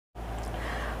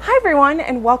Hi everyone,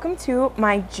 and welcome to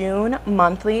my June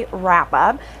monthly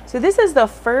wrap-up. So this is the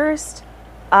first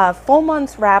full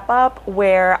month's wrap-up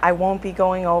where I won't be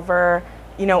going over,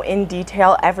 in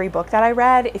detail every book that I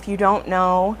read. If you don't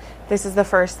know, this is the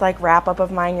first wrap-up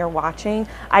of mine you're watching.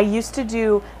 I used to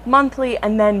do monthly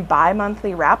and then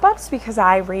bi-monthly wrap-ups because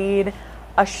I read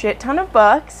a shit ton of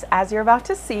books, as you're about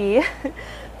to see.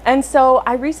 And so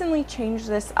I recently changed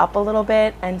this up a little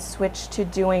bit and switched to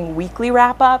doing weekly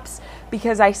wrap-ups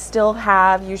because I still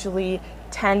have usually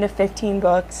 10 to 15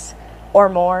 books or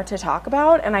more to talk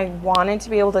about, and I wanted to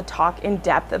be able to talk in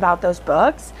depth about those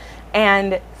books.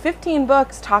 And 15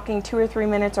 books talking 2 or 3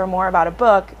 minutes or more about a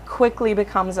book quickly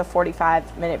becomes a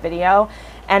 45-minute video,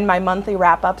 and my monthly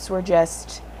wrap-ups were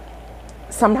just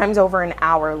sometimes over an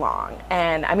hour long.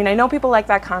 And I mean, I know people like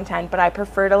that content, but I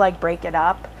prefer to break it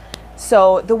up.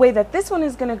 So the way that this one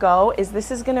is going to go is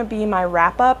this is going to be my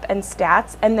wrap up and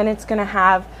stats, and then it's going to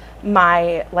have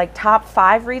my top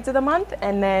 5 reads of the month,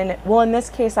 and then, well, in this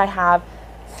case I have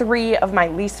 3 of my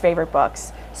least favorite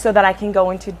books so that I can go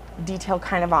into detail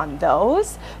kind of on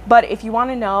those. But if you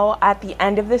want to know, at the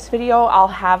end of this video I'll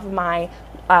have my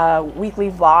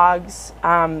weekly vlogs.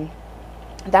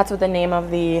 That's what the name of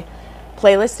the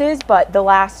playlist is, but the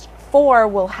last 4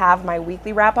 will have my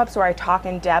weekly wrap-ups where I talk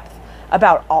in depth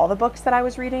about all the books that I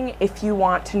was reading. If you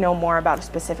want to know more about a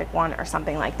specific one or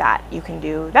something like that, you can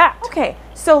do that. Okay,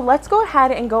 so let's go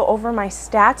ahead and go over my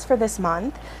stats for this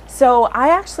month. So I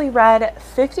actually read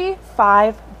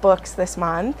 55 books this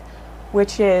month,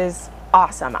 which is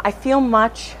awesome. I feel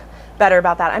much better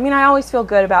about that. I mean, I always feel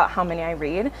good about how many I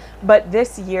read, but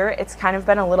this year it's kind of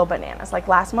been a little bananas.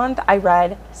 Last month I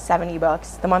read 70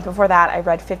 books. The month before that I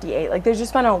read 58. There's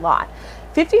just been a lot.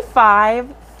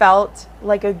 55 felt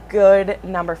like a good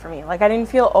number for me. I didn't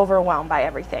feel overwhelmed by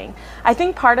everything. I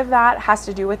think part of that has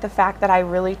to do with the fact that I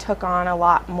really took on a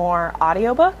lot more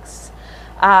audiobooks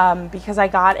because I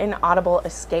got an Audible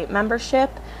Escape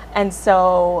membership, and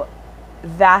so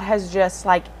that has just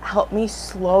helped me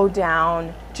slow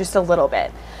down just a little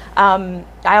bit. I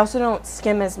also don't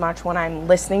skim as much when I'm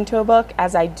listening to a book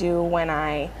as I do when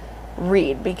I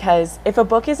read, because if a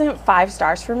book isn't 5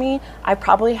 stars for me, I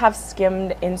probably have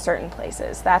skimmed in certain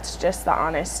places. That's just the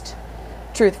honest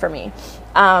truth for me.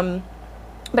 But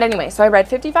anyway, so I read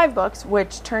 55 books,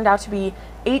 which turned out to be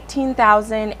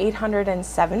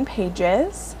 18,807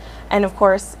 pages. And of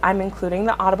course, I'm including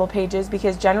the Audible pages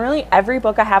because generally every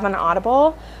book I have on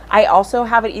Audible, I also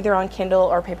have it either on Kindle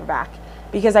or paperback,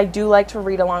 because I do like to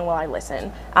read along while I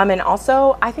listen. And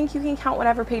also, I think you can count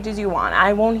whatever pages you want.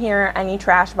 I won't hear any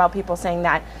trash about people saying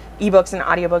that ebooks and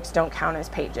audiobooks don't count as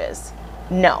pages.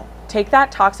 No, take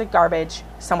that toxic garbage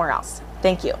somewhere else.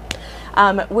 Thank you.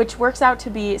 Which works out to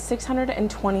be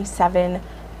 627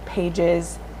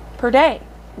 pages per day,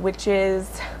 which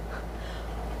is,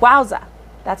 wowza,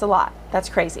 that's a lot. That's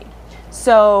crazy.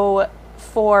 So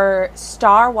for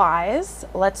star-wise,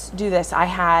 let's do this. I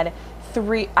had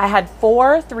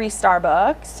 4 3-star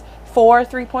books, 4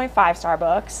 3.5-star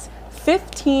books,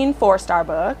 15 4-star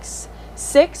books,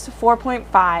 6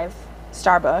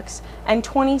 4.5-star books, and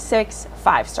 26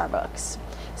 5-star books.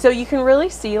 So you can really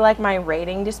see my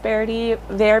rating disparity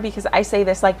there, because I say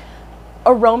this,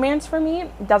 a romance for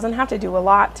me doesn't have to do a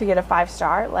lot to get a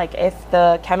 5-star. If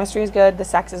the chemistry is good, the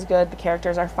sex is good, the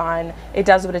characters are fun, it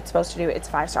does what it's supposed to do, it's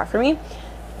 5-star for me.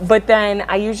 But then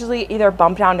I usually either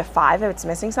bump down to 5 if it's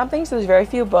missing something. So there's very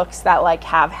few books that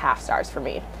have half stars for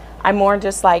me. I'm more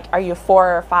just are you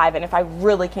 4 or 5? And if I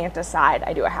really can't decide,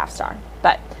 I do a half star.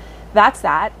 But that's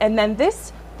that. And then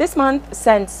this month,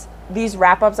 since these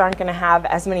wrap-ups aren't going to have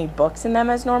as many books in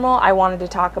them as normal, I wanted to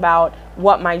talk about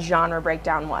what my genre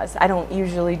breakdown was. I don't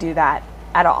usually do that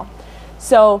at all.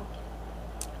 So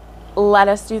let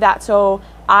us do that. So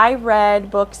I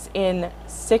read books in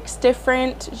 6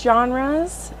 different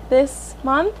genres this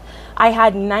month. I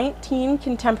had 19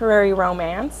 contemporary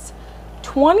romance,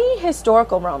 20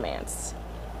 historical romance,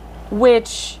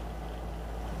 which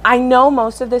I know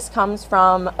most of this comes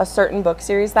from a certain book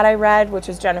series that I read, which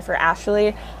was Jennifer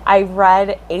Ashley. I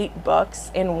read 8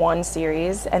 books in one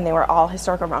series, and they were all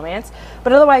historical romance.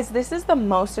 But otherwise, this is the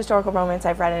most historical romance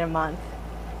I've read in a month,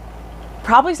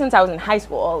 probably since I was in high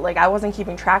school. I wasn't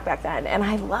keeping track back then, and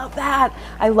I love that.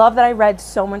 I love that I read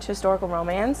so much historical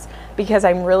romance because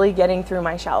I'm really getting through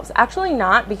my shelves. Actually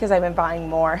not, because I've been buying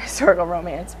more historical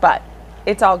romance, but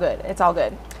it's all good. It's all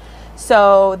good.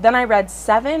 So then I read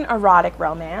 7 erotic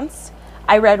romance.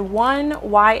 I read 1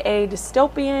 YA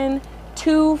dystopian,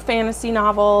 2 fantasy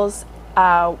novels.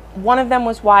 One of them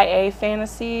was YA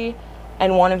fantasy,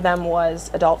 and one of them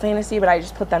was adult fantasy, but I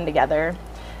just put them together.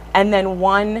 And then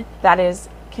 1 that is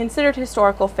considered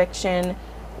historical fiction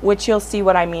which you'll see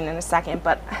what I mean in a second,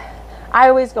 but I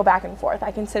always go back and forth.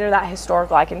 I consider that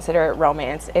historical, I consider it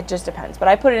romance. It just depends. But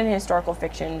I put it in historical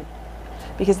fiction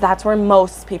because that's where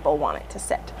most people want it to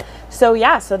sit. So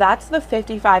yeah, so that's the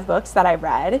 55 books that I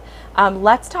read.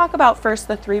 Let's talk about first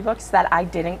the 3 books that I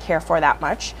didn't care for that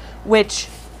much, which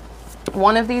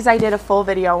one of these I did a full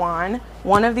video on.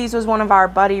 One of these was one of our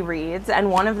buddy reads,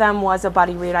 and one of them was a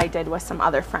buddy read I did with some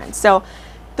other friends. So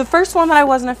the first one that I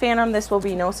wasn't a fan of, this will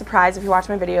be no surprise if you watch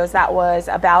my videos, that was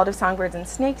A Ballad of Songbirds and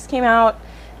Snakes came out.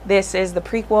 This is the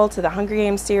prequel to the Hunger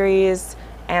Games series,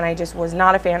 and I just was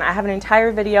not a fan. I have an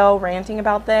entire video ranting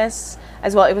about this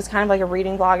as well. It was kind of like a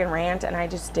reading vlog and rant, and I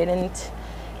just didn't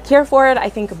care for it. I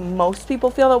think most people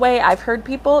feel that way. I've heard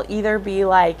people either be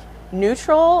like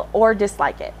neutral or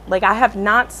dislike it. Like, I have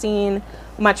not seen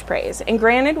much praise. And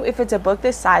granted, if it's a book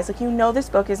this size, like, you know, this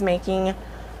book is making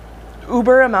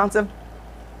uber amounts of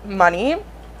money,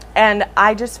 and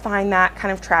I just find that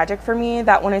kind of tragic for me,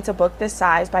 that when it's a book this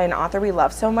size by an author we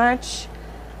love so much,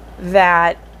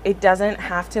 that it doesn't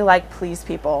have to like please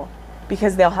people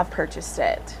because they'll have purchased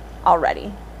it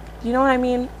already. You know what I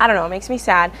mean? I don't know, it makes me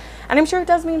sad, and I'm sure it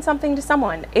does mean something to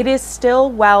someone. It is still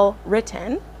well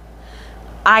written.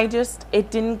 It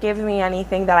didn't give me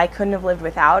anything that I couldn't have lived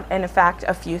without, and in fact,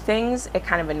 a few things, it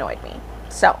kind of annoyed me.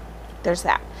 So there's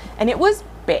that. And it was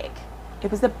big. It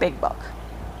was a big book.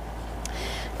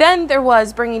 Then there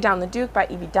was Bringing Down the Duke by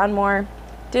Evie Dunmore.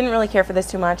 Didn't really care for this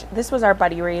too much. This was our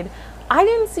buddy read. I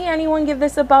didn't see anyone give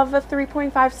this above a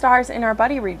 3.5 stars in our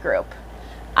buddy read group.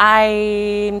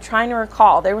 I'm trying to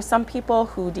recall. There were some people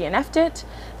who DNF'd it.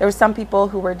 There were some people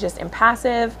who were just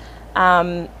impassive.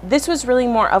 This was really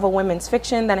more of a women's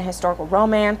fiction than a historical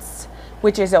romance,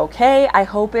 which is okay. I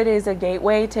hope it is a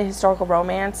gateway to historical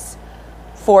romance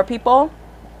for people,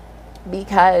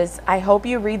 because I hope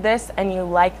you read this and you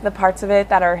like the parts of it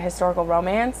that are historical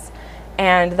romance,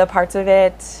 and the parts of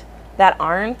it that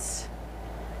aren't,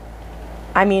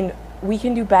 I mean, we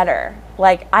can do better.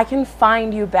 Like, I can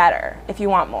find you better if you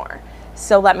want more.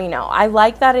 So let me know. I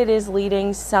like that it is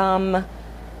leading some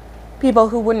people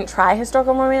who wouldn't try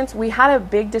historical romance. We had a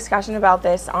big discussion about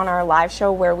this on our live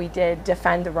show where we did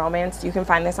Defend the Romance. You can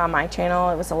find this on my channel.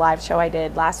 It was a live show I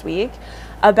did last week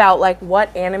about like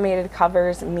what animated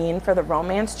covers mean for the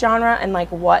romance genre, and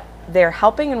like what they're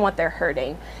helping and what they're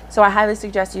hurting. So I highly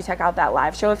suggest you check out that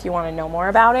live show if you want to know more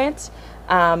about it.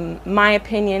 My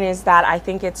opinion is that I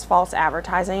think it's false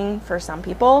advertising for some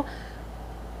people,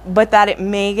 but that it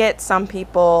may get some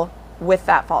people with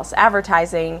that false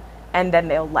advertising and then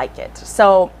they'll like it.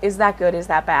 So is that good? Is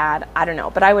that bad? I don't know.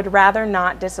 But I would rather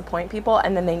not disappoint people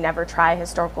and then they never try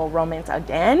historical romance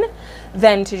again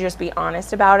than to just be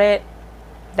honest about it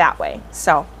that way.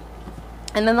 So,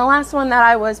 and then the last one that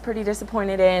I was pretty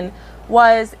disappointed in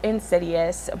was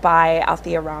Insidious by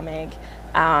Althea Ramig.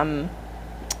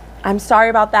 I'm sorry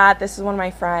about that. This is one of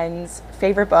my friend's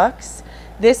favorite books.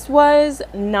 This was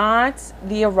not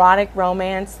the erotic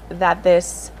romance that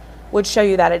this would show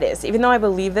you that it is. Even though I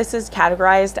believe this is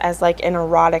categorized as like an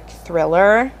erotic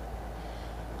thriller,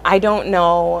 I don't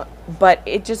know, but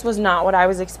it just was not what I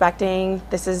was expecting.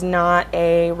 This is not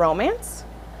a romance,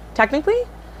 technically.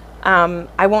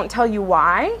 I won't tell you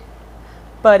why,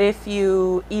 but if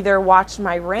you either watched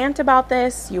my rant about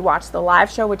this, you watched the live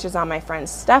show, which is on my friend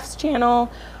Steph's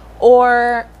channel,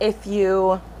 or if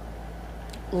you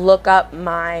look up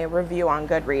my review on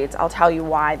Goodreads, I'll tell you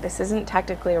why this isn't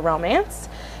technically a romance.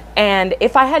 And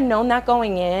if I had known that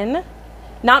going in,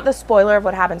 not the spoiler of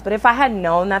what happens, but if I had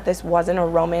known that this wasn't a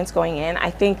romance going in, I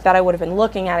think that I would have been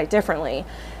looking at it differently.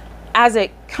 As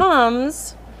it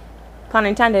comes, pun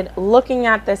intended, looking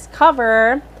at this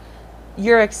cover,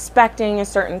 you're expecting a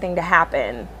certain thing to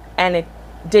happen, and it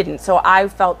didn't. So I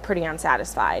felt pretty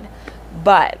unsatisfied.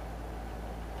 But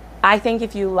I think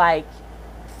if you like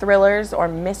thrillers or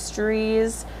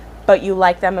mysteries, but you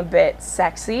like them a bit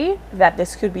sexy, that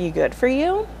this could be good for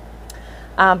you.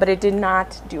 But it did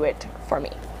not do it for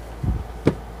me.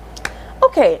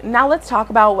 Okay, now let's talk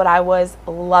about what I was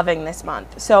loving this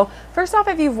month. So first off,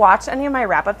 if you've watched any of my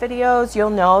wrap-up videos,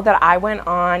 you'll know that I went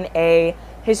on a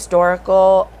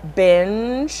historical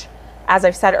binge, as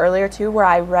I've said earlier too, where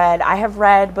I have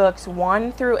read books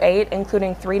 1 through 8,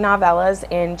 including 3 novellas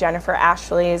in Jennifer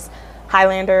Ashley's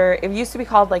Highlander. It used to be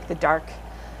called like the Dark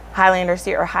Highlander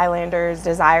series or Highlander's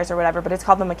Desires or whatever, but it's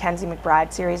called the Mackenzie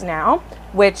McBride series now,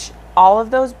 which all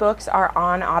of those books are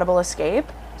on Audible Escape,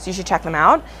 so you should check them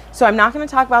out. So I'm not going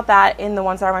to talk about that in the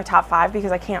ones that are my top 5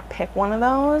 because I can't pick one of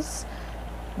those,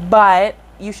 but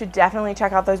you should definitely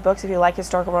check out those books if you like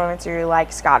historical romance or you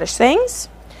like Scottish things,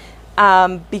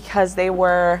 because they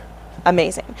were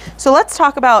amazing. So let's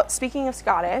talk about, speaking of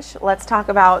Scottish, let's talk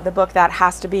about the book that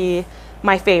has to be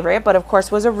my favorite, but of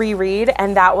course was a reread,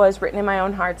 and that was Written in My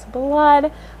Own Heart's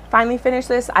Blood. Finally finished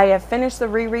this. I have finished the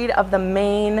reread of the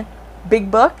main big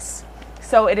books,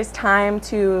 so it is time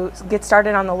to get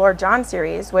started on the Lord John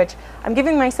series, which I'm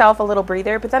giving myself a little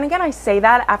breather, but then again, I say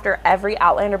that after every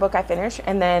Outlander book I finish,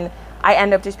 and then I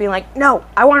end up just being like, no,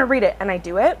 I want to read it, and I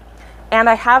do it. And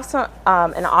I have some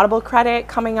an Audible credit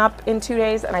coming up in 2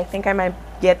 days, and I think I might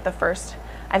get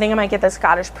the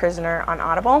Scottish Prisoner on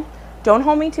Audible. Don't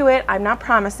hold me to it, I'm not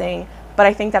promising, but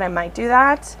I think that I might do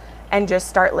that and just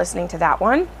start listening to that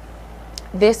one.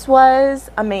 This was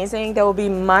amazing. There will be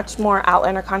much more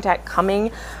Outlander content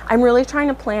coming. I'm really trying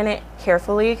to plan it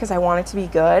carefully because I want it to be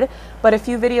good. But a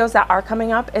few videos that are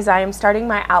coming up is I am starting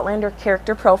my Outlander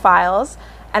character profiles,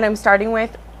 and I'm starting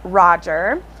with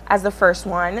Roger as the first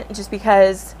one, just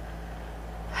because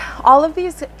all of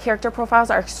these character profiles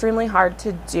are extremely hard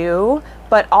to do,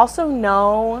 but also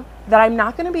know that I'm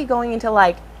not going to be going into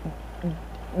like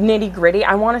nitty gritty.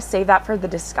 I want to save that for the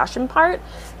discussion part.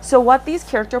 So what these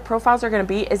character profiles are going to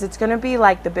be is it's going to be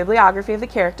like the bibliography of the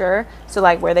character, so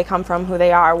like where they come from, who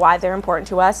they are, why they're important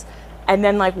to us, and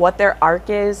then like what their arc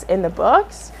is in the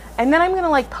books. And then I'm going to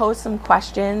like pose some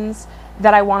questions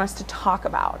that I want us to talk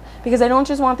about, because I don't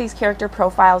just want these character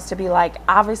profiles to be like,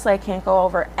 obviously I can't go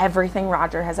over everything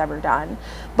Roger has ever done,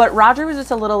 but Roger was just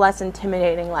a little less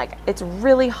intimidating. Like, it's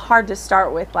really hard to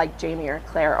start with like Jamie or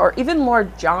Claire or even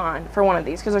Lord John for one of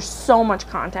these, because there's so much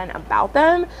content about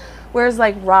them, whereas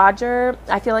like Roger,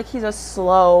 I feel like he's a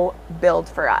slow build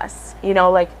for us, you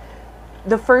know, like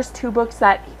the first two books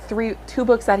that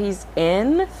he's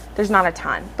in, there's not a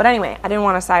ton. But anyway, I didn't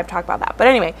want to talk about that. But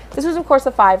anyway, this was of course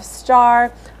a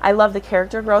 5-star. I love the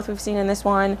character growth we've seen in this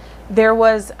one. There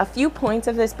was a few points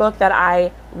of this book that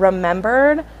I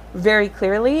remembered very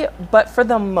clearly, but for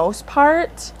the most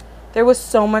part, there was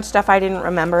so much stuff I didn't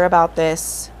remember about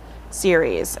this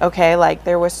series, okay? Like,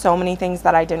 there was so many things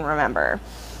that I didn't remember.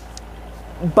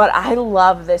 But I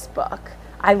love this book.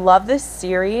 I love this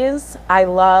series. I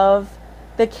love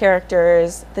the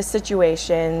characters, the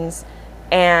situations,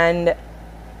 and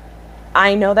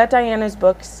I know that Diana's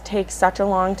books take such a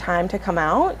long time to come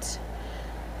out,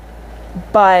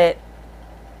 but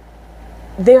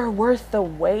they're worth the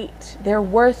wait. They're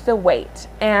worth the wait.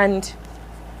 And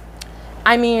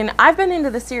I mean, I've been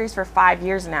into the series for 5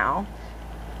 years now,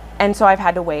 and so I've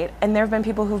had to wait. And there have been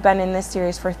people who've been in this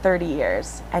series for 30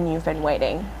 years, and you've been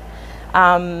waiting.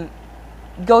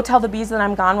 Go Tell the Bees That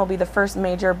I'm Gone will be the first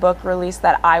major book release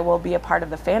that I will be a part of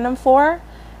the fandom for,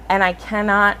 and I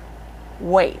cannot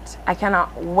wait. I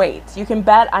cannot wait. You can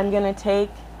bet I'm going to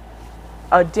take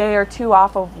a day or two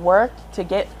off of work to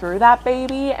get through that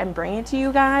baby and bring it to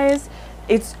you guys.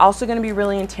 It's also going to be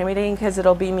really intimidating because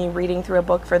it'll be me reading through a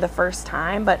book for the first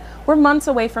time, but we're months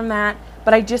away from that.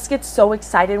 But I just get so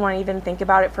excited when I even think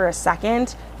about it for a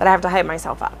second that I have to hype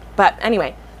myself up. But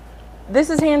anyway, this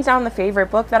is hands down the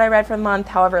favorite book that I read for the month.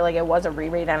 However, like, it was a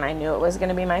reread and I knew it was going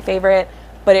to be my favorite,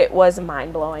 but it was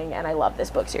mind-blowing and I love this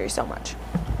book series so much.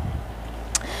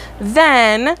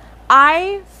 Then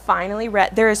I finally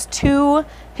read, there's 2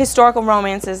 historical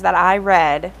romances that I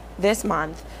read this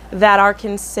month that are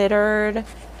considered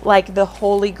like the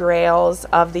holy grails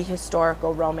of the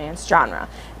historical romance genre.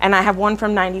 And I have one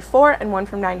from 94 and one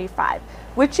from 95,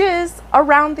 which is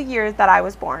around the years that I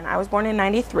was born. I was born in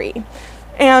 93.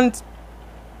 And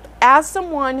as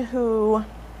someone who,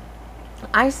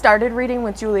 I started reading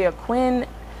with Julia Quinn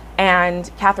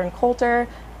and Catherine Coulter,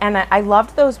 and I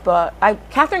loved those books.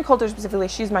 Catherine Coulter specifically,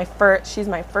 she's my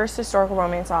first historical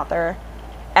romance author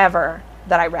ever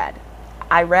that I read.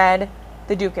 I read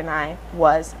The Duke and I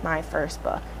was my first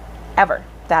book ever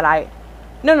that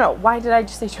no, why did I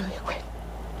just say Julia Quinn?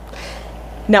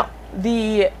 No,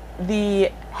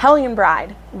 the Hellion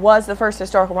Bride was the first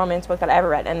historical romance book that I ever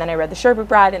read, and then I read The Sherbrooke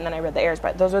Bride, and then I read The Heir's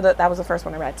Bride. That was the first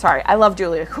one I read. Sorry, I love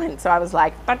Julia Quinn, so I was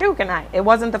like, The Duke and I. It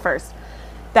wasn't the first.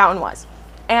 That one was.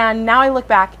 And now I look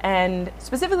back, and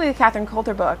specifically the Catherine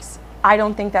Coulter books, I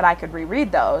don't think that I could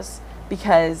reread those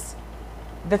because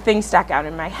the things stuck out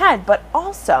in my head. But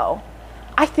also,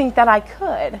 I think that I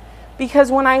could,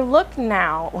 because when I look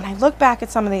back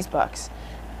at some of these books,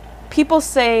 people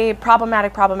say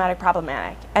problematic,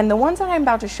 and the ones that I'm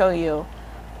about to show you,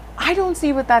 I don't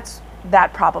see what that's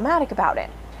that problematic about it.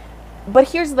 But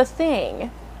here's the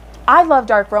thing. I love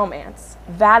dark romance.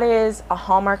 That is a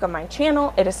hallmark of my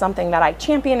channel. It is something that I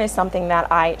champion, is something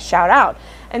that I shout out.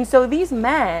 And so these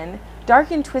men,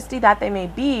 dark and twisty that they may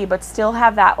be, but still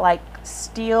have that like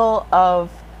steel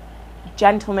of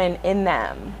gentleman in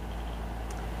them.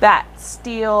 That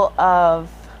steel of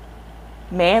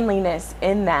manliness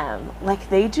in them. Like,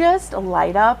 they just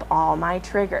light up all my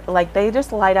trigger, like they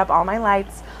just light up all my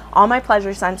lights, all my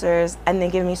pleasure sensors, and they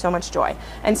give me so much joy.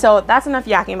 And so that's enough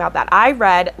yakking about that. I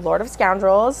read Lord of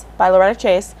Scoundrels by Loretta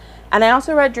Chase, and I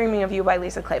also read Dreaming of You by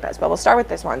Lisa Kleypas, but we'll start with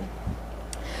this one.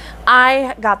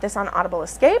 I got this on Audible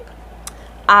Escape.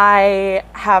 I'd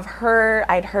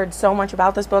heard so much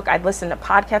about this book. I'd listened to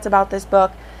podcasts about this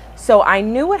book. So I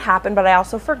knew what happened, but I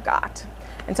also forgot.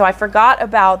 And so I forgot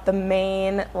about the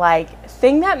main, like,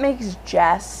 thing that makes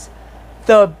Jess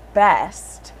the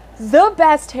best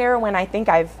heroine I think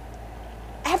I've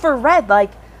ever read.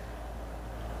 Like,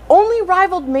 only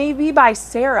rivaled maybe by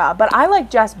Sarah, but I like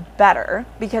Jess better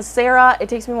because Sarah, it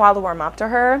takes me a while to warm up to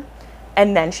her.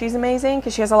 And then she's amazing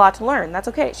because she has a lot to learn. That's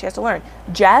okay. She has to learn.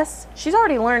 Jess, she's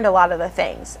already learned a lot of the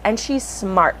things. And she's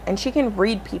smart. And she can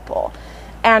read people.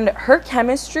 And her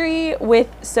chemistry with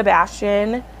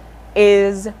Sebastian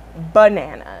is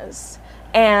bananas.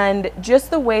 And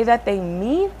just the way that they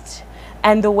meet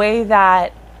and the way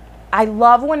that I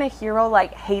love when a hero,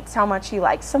 like, hates how much he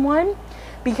likes someone.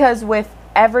 Because with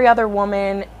every other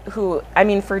woman who, I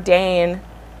mean, for Dane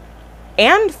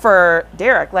and for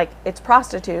Derek, like, it's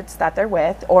prostitutes that they're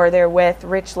with, or they're with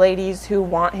rich ladies who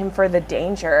want him for the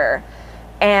danger.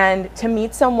 And to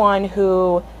meet someone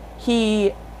who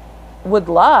he would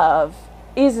love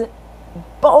is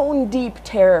bone deep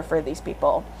terror for these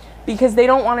people because they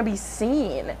don't want to be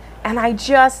seen. And I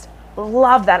just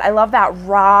love that. I love that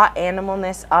raw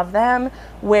animalness of them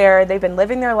where they've been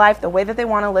living their life the way that they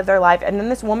want to live their life. And then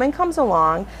this woman comes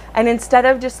along, and instead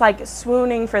of just like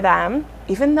swooning for them,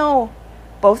 even though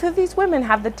both of these women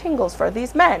have the tingles for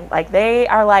these men, like they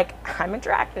are like, I'm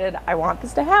attracted, I want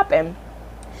this to happen,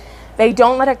 they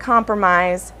don't let it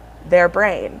compromise their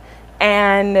brain.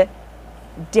 And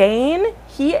Dane,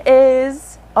 he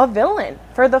is a villain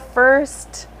for the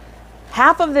first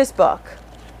half of this book.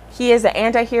 He is an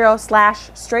anti-hero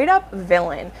 / straight up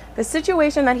villain. The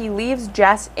situation that he leaves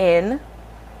Jess in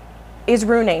is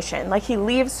ruination. Like, he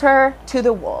leaves her to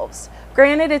the wolves.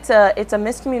 Granted, it's a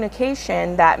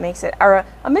miscommunication that makes it, or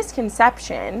a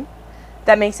misconception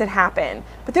that makes it happen.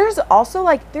 But there's also,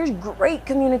 like, there's great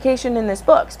communication in this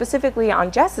book, specifically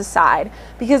on Jess's side,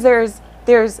 because there's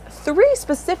 3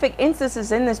 specific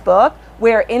instances in this book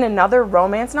where in another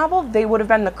romance novel, they would have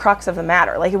been the crux of the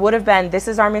matter. Like, it would have been, this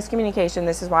is our miscommunication,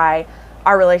 this is why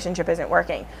our relationship isn't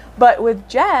working. But with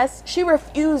Jess, she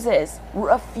refuses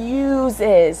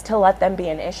to let them be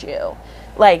an issue.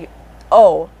 Like,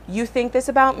 oh, you think this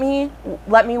about me?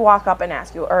 Let me walk up and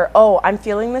ask you. Or, oh, I'm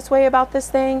feeling this way about this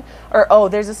thing. Or, oh,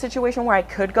 there's a situation where I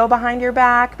could go behind your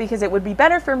back because it would be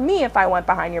better for me if I went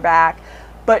behind your back.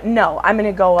 But no, I'm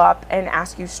going to go up and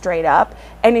ask you straight up.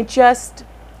 And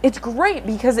it's great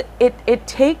because it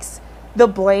takes the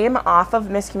blame off of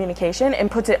miscommunication and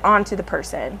puts it onto the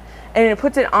person. And it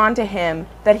puts it onto him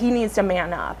that he needs to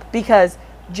man up because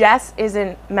Jess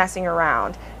isn't messing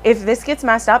around. If this gets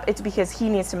messed up, it's because he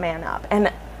needs to man up.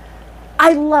 And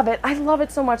I love it. I love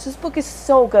it so much. This book is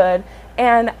so good.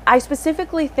 And I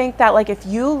specifically think that, like, if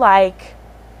you like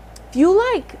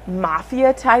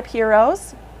mafia type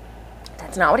heroes,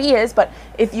 that's not what he is, but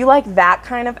if you like that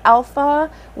kind of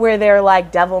alpha where they're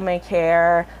like, devil may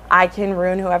care, I can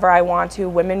ruin whoever I want to,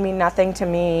 women mean nothing to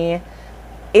me.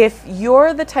 If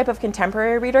you're the type of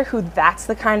contemporary reader who that's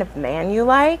the kind of man you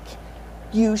like,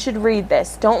 you should read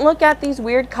this. Don't look at these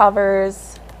weird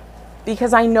covers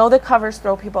because I know the covers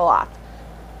throw people off.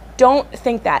 Don't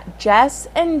think that. Jess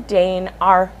and Dane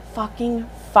are fucking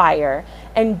fire.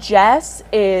 And Jess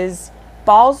is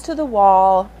balls to the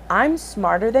wall. I'm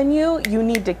smarter than you. You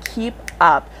need to keep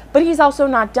up. But he's also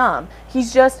not dumb.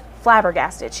 He's just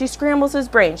flabbergasted. She scrambles his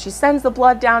brain. She sends the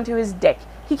blood down to his dick.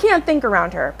 He can't think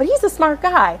around her, but he's a smart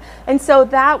guy. And so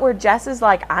that where Jess is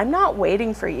like, I'm not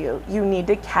waiting for you. You need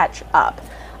to catch up.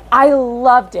 I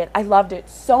loved it. I loved it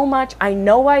so much. I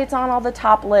know why it's on all the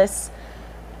top lists.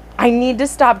 I need to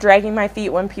stop dragging my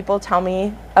feet when people tell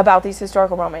me about these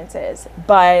historical romances,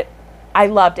 but I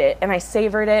loved it and I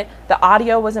savored it. The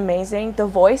audio was amazing. The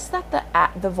voice that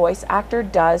the voice actor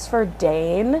does for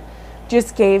Dane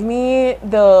just gave me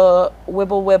the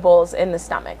wibbles in the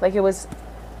stomach. Like, it was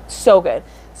so good.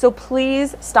 So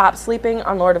please stop sleeping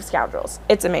on Lord of Scoundrels.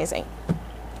 It's amazing.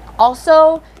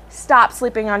 Also, stop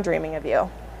sleeping on Dreaming of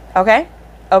You. Okay?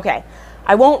 Okay.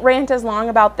 I won't rant as long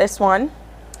about this one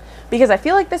because I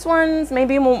feel like this one's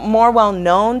maybe more well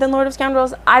known than Lord of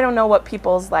Scoundrels. I don't know what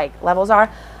people's like levels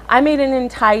are. I made an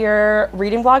entire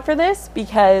reading vlog for this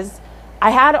because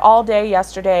I had all day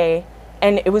yesterday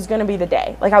and it was going to be the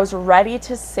day. Like, I was ready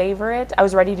to savor it. I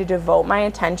was ready to devote my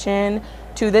attention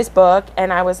to this book,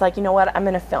 and I was like, you know what? I'm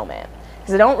going to film it because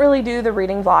because I don't really do the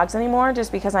reading vlogs anymore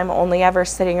just because I'm only ever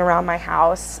sitting around my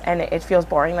house and it feels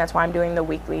boring. That's why I'm doing the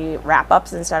weekly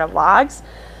wrap-ups instead of vlogs.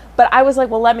 But I was like,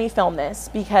 well, let me film this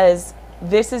because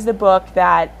this is the book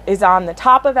that is on the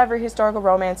top of every historical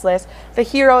romance list. The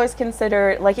hero is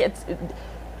considered, like, it's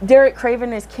Derek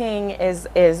Craven is king is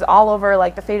all over,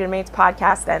 like, the Fated Mates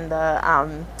podcast and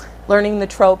the Learning the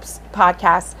Tropes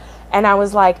podcast. And I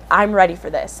was like, I'm ready for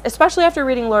this. Especially after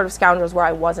reading Lord of Scoundrels, where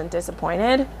I wasn't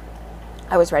disappointed.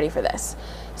 I was ready for this.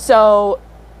 So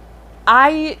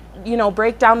I,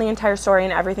 break down the entire story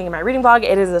and everything in my reading vlog.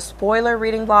 It is a spoiler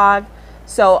reading vlog.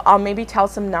 So I'll maybe tell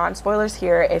some non-spoilers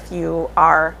here if you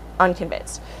are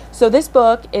unconvinced. So this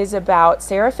book is about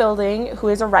Sarah Fielding, who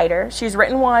is a writer. She's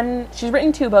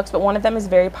written 2 books, but one of them is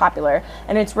very popular.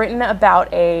 And it's written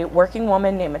about a working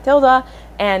woman named Matilda.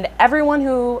 And everyone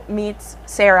who meets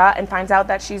Sarah and finds out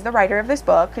that she's the writer of this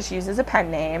book, because she uses a pen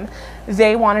name,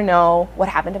 they want to know what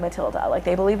happened to Matilda. Like,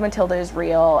 they believe Matilda is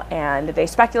real, and they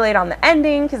speculate on the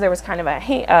ending, because there was kind of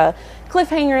a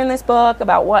cliffhanger in this book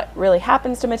about what really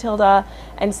happens to Matilda.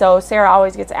 And so Sarah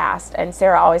always gets asked, and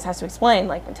Sarah always has to explain,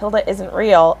 like, Matilda isn't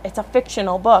real. It's a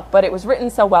fictional book, but it was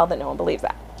written so well that no one believes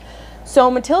that.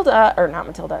 So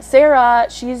Sarah,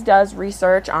 she does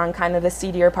research on kind of the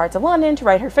seedier parts of London to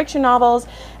write her fiction novels.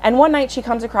 And one night she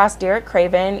comes across Derek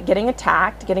Craven getting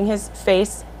attacked, getting his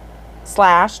face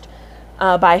slashed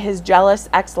by his jealous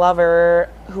ex-lover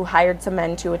who hired some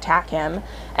men to attack him.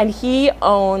 And he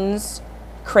owns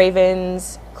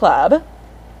Craven's club.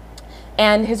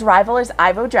 And his rival is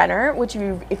Ivo Jenner, which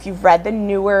if you've read the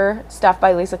newer stuff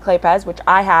by Lisa Kleypas, which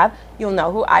I have, you'll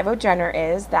know who Ivo Jenner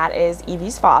is. That is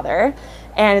Evie's father.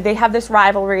 And they have this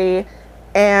rivalry,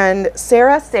 and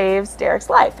Sarah saves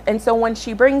Derek's life. And so when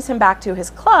she brings him back to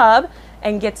his club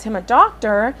and gets him a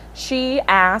doctor, she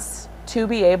asks to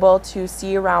be able to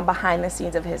see around behind the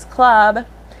scenes of his club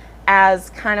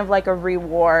as kind of like a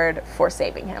reward for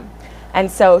saving him. And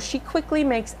so she quickly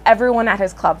makes everyone at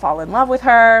his club fall in love with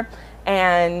her.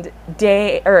 And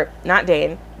Derek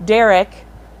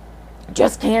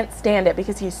just can't stand it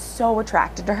because he's so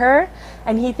attracted to her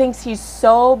and he thinks he's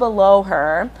so below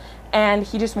her, and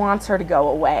he just wants her to go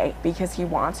away because he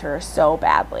wants her so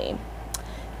badly.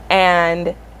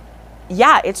 And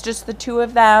yeah, it's just the 2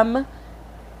 of them.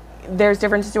 There's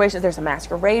different situations. There's a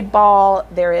masquerade ball.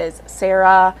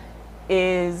 Sarah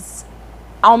is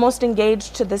almost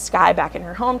engaged to this guy back in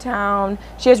her hometown.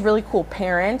 She has really cool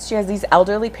parents. She has these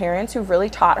elderly parents who've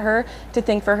really taught her to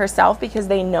think for herself because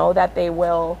they know that they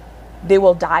will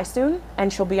die soon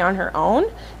and she'll be on her own.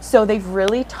 So they've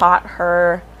really taught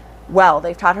her well.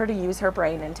 They've taught her to use her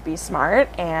brain and to be smart.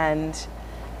 And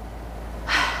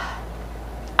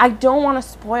I don't want to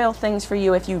spoil things for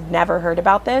you if you've never heard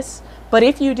about this, but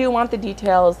if you do want the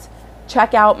details,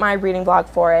 check out my reading vlog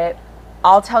for it.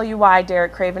 I'll tell you why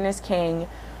Derek Craven is king,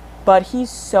 but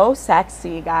he's so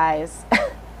sexy, guys.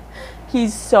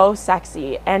 He's so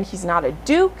sexy, and he's not a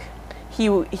duke.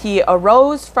 He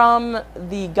arose from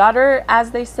the gutter, as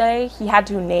they say. He had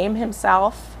to name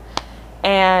himself,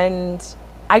 and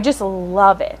I just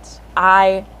love it.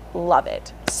 I love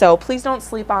it. So please don't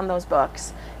sleep on those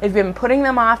books. I've been putting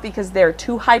them off because they're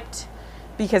too hyped,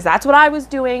 because that's what I was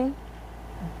doing.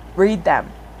 Read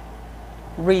them.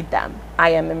 Read them.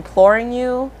 I am imploring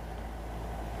you.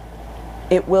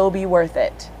 It will be worth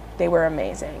it. They were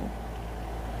amazing.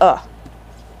 Ugh.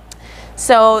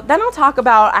 So then I'll talk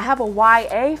about, I have a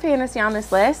YA fantasy on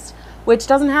this list, which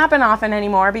doesn't happen often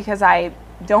anymore because I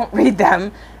don't read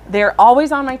them. They're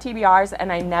always on my TBRs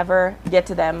and I never get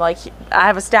to them. Like, I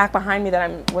have a stack behind me that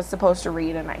I was supposed to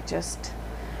read, and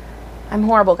I'm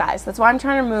horrible, guys. That's why I'm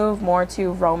trying to move more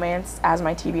to romance as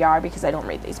my TBR, because I don't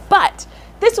read these. But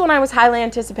this one I was highly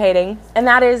anticipating, and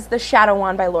that is The Shadow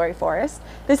Wand by Laurie Forrest.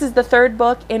 This is the 3rd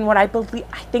book in what I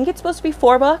think it's supposed to be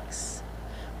 4 books,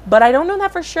 but I don't know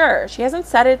that for sure. She hasn't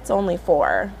said it's only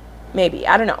 4. Maybe,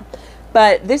 I don't know.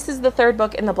 But this is the 3rd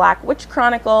book in the Black Witch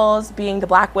Chronicles, being The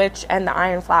Black Witch and The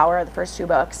Iron Flower, the first 2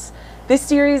 books. This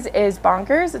series is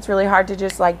bonkers. It's really hard to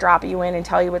just like drop you in and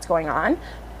tell you what's going on.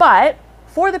 But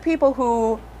for the people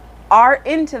who are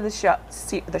into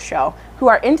who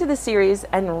are into the series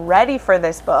and ready for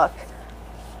this book,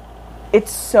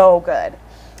 it's so good.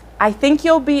 I think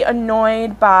you'll be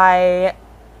annoyed by,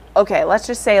 okay, let's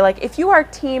just say, like, if you are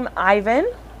Team Ivan,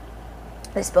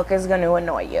 this book is going to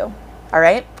annoy you, all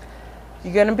right?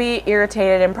 You're going to be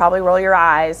irritated and probably roll your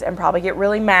eyes and probably get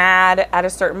really mad at a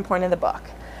certain point in the book.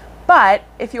 But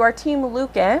if you are Team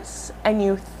Lucas and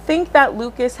you think that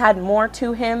Lucas had more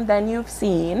to him than you've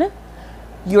seen,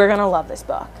 you're going to love this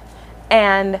book.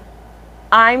 And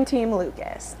I'm Team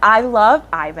Lucas. I love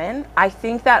Ivan. I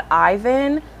think that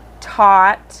Ivan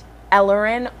taught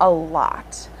Ellerin a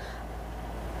lot.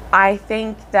 I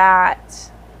think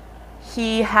that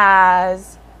he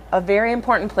has a very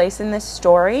important place in this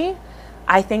story.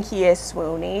 I think he is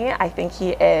swoony. I think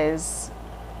he is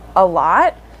a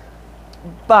lot.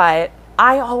 But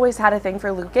I always had a thing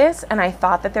for Lucas, and I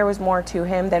thought that there was more to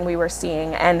him than we were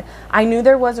seeing. And I knew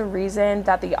there was a reason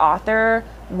that the author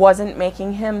wasn't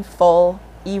making him full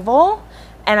evil.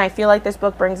 And I feel like this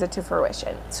book brings it to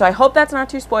fruition. So I hope that's not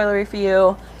too spoilery for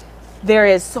you. There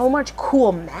is so much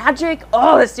cool magic.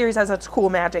 Oh, this series has such cool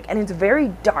magic. And it's very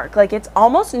dark. Like, it's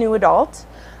almost new adult.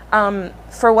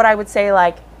 For what I would say,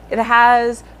 like, it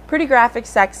has pretty graphic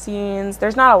sex scenes.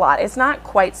 There's not a lot. It's not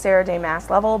quite Sarah J. Maas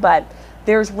level, but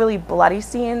there's really bloody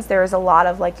scenes. There's a lot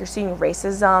of, like, you're seeing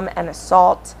racism and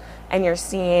assault, and you're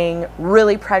seeing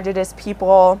really prejudiced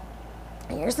people,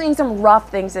 and you're seeing some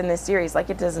rough things in this series. Like,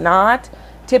 it does not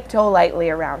tiptoe lightly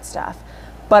around stuff,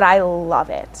 but I love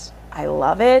it. I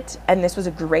love it, and this was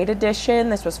a great addition.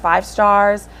 This was 5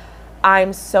 stars.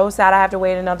 I'm so sad I have to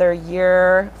wait another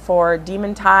year for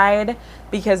Demon Tide,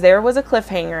 because there was a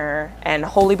cliffhanger, and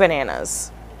holy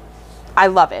bananas. I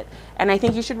love it, and I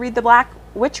think you should read the Black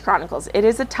Witch Chronicles. It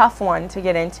is a tough one to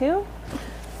get into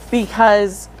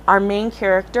because our main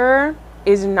character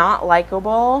is not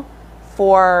likable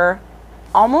for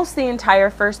almost the entire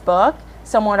first book.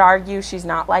 Some would argue she's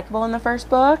not likable in the first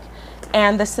book,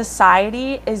 and the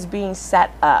society is being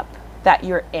set up that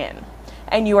you're in,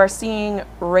 and you are seeing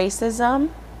racism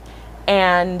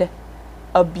and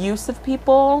abuse of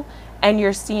people, and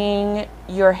you're seeing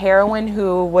your heroine,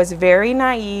 who was very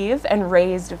naive and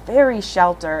raised very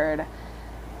sheltered,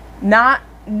 not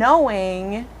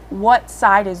knowing what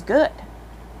side is good.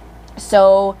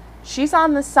 So she's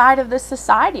on the side of this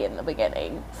society in the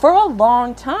beginning for a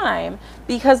long time,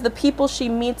 because the people she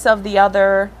meets of the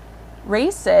other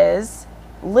races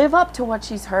live up to what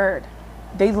she's heard.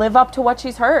 They live up to what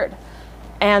she's heard.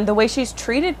 And the way she's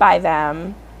treated by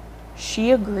them,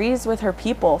 she agrees with her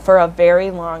people for a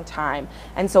very long time.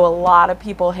 And so a lot of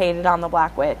people hated on the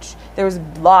Black Witch. There was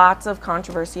lots of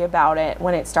controversy about it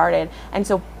when it started. And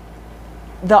so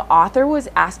the author was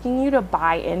asking you to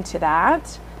buy into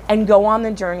that and go on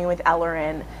the journey with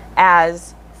Ellerin,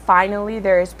 as finally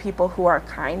there's people who are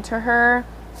kind to her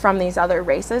from these other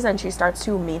races, and she starts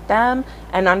to meet them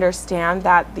and understand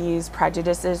that these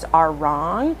prejudices are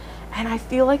wrong. And I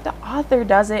feel like the author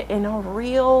does it in a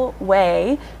real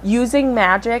way, using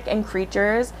magic and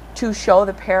creatures to show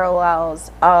the parallels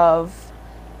of,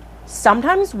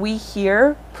 sometimes we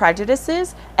hear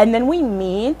prejudices and then we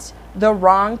meet the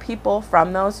wrong people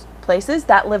from those places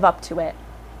that live up to it.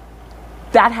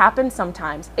 That happens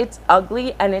sometimes. It's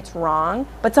ugly and it's wrong,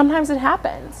 but sometimes it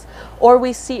happens. Or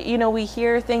we see, you know, we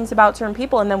hear things about certain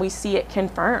people and then we see it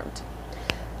confirmed.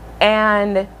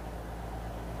 And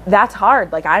that's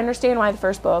hard. Like, I understand why the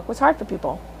first book was hard for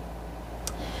people.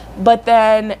 But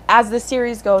then as the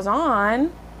series goes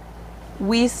on,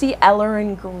 we see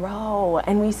Ellerin grow,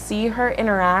 and we see her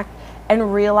interact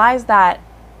and realize that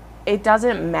it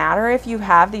doesn't matter if you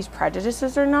have these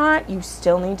prejudices or not, you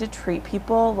still need to treat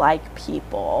people like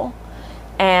people.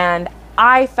 And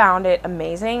I found it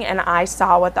amazing, and I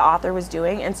saw what the author was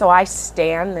doing, and so I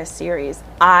stan this series.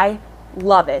 I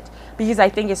love it, because I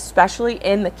think, especially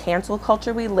in the cancel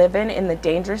culture we live in the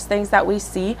dangerous things that we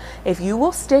see, if you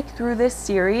will stick through this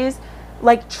series,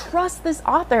 like, trust this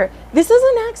author. This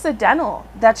isn't accidental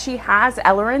that she has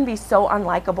Ellerin be so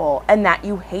unlikable and that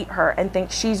you hate her and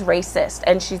think she's racist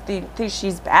and she thinks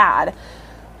she's bad.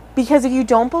 Because if you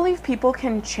don't believe people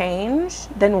can change,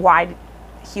 then why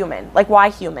human? Like,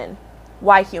 why human?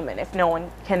 Why human if no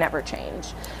one can ever change?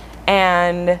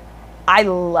 And I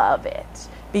love it,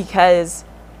 because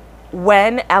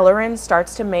when Ellerin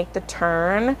starts to make the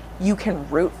turn, you can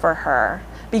root for her,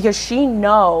 because she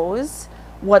knows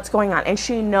what's going on and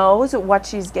she knows what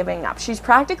she's giving up. She's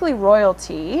practically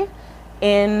royalty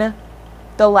in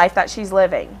the life that she's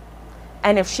living.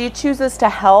 And if she chooses to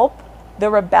help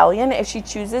the rebellion, if she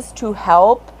chooses to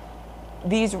help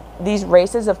these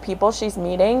races of people she's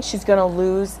meeting, she's gonna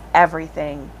lose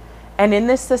everything. And in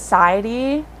this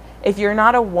society, if you're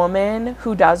not a woman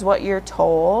who does what you're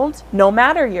told, no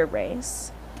matter your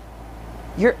race,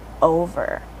 you're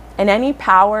over. And any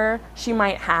power she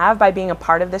might have by being a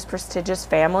part of this prestigious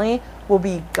family will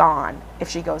be gone if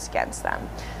she goes against them.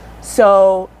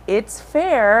 So it's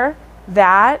fair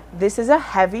that this is a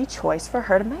heavy choice for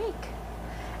her to make.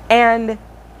 And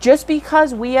just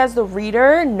because we as the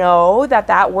reader know that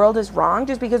that world is wrong,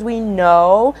 just because we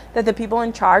know that the people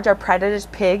in charge are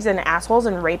prejudiced pigs and assholes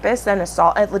and rapists and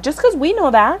assault, just because we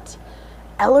know that,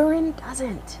 Ellerin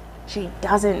doesn't. She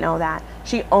doesn't know that.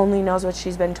 She only knows what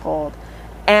she's been told.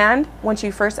 And when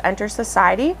she first enters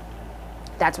society,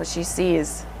 that's what she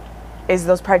sees, is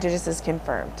those prejudices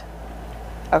confirmed.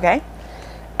 Okay?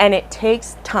 And it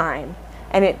takes time,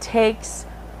 and it takes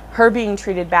her being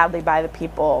treated badly by the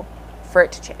people for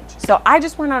it to change. So I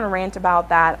just went on a rant about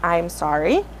that. I'm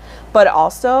sorry. But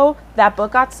also, that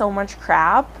book got so much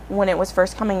crap when it was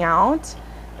first coming out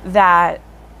that,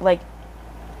 like,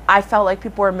 I felt like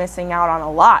people were missing out on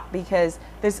a lot, because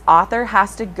this author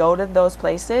has to go to those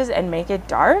places and make it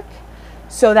dark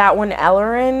so that when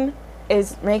Ellerin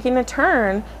is making a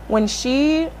turn, when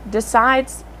she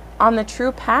decides on the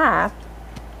true path,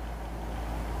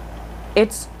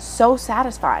 it's so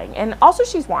satisfying. And also,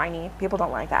 she's whiny. People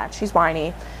don't like that. She's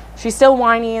whiny. She's still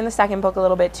whiny in the second book a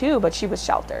little bit too, but she was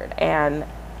sheltered, and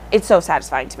it's so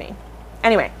satisfying to me.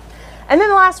 Anyway, and then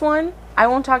the last one I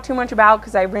won't talk too much about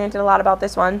because I ranted a lot about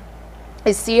this one,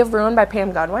 is Sea of Ruin by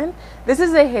Pam Godwin. This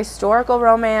is a historical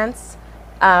romance,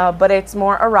 but it's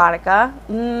more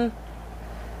erotica.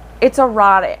 It's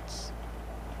erotic.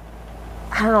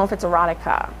 I don't know if it's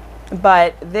erotica,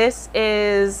 but this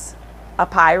is a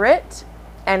pirate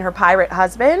and her pirate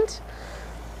husband.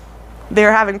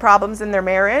 They're having problems in their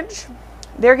marriage.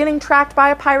 They're getting tracked by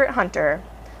a pirate hunter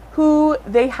who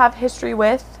they have history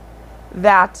with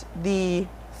that the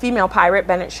female pirate,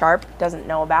 Bennett Sharp, doesn't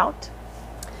know about.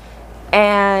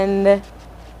 And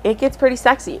it gets pretty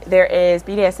sexy. There is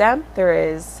BDSM, there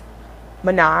is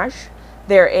menage,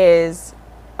 there is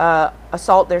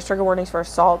assault, there's trigger warnings for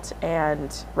assault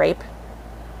and rape,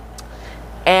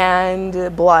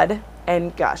 and blood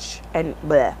and gush and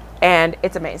bleh. And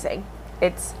it's amazing.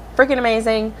 It's freaking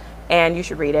amazing, and you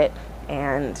should read it,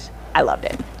 and I loved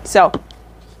it. So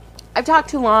I've talked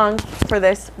too long for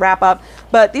this wrap up,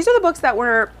 but these are the books that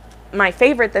were my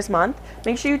favorite this month.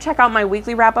 Make sure you check out my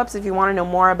weekly wrap-ups if you want to know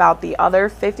more about the other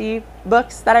 50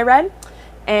 books that I read.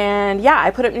 And yeah, I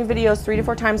put up new videos 3 to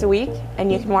 4 times a week,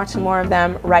 and you can watch some more of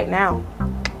them right now.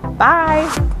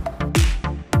 Bye!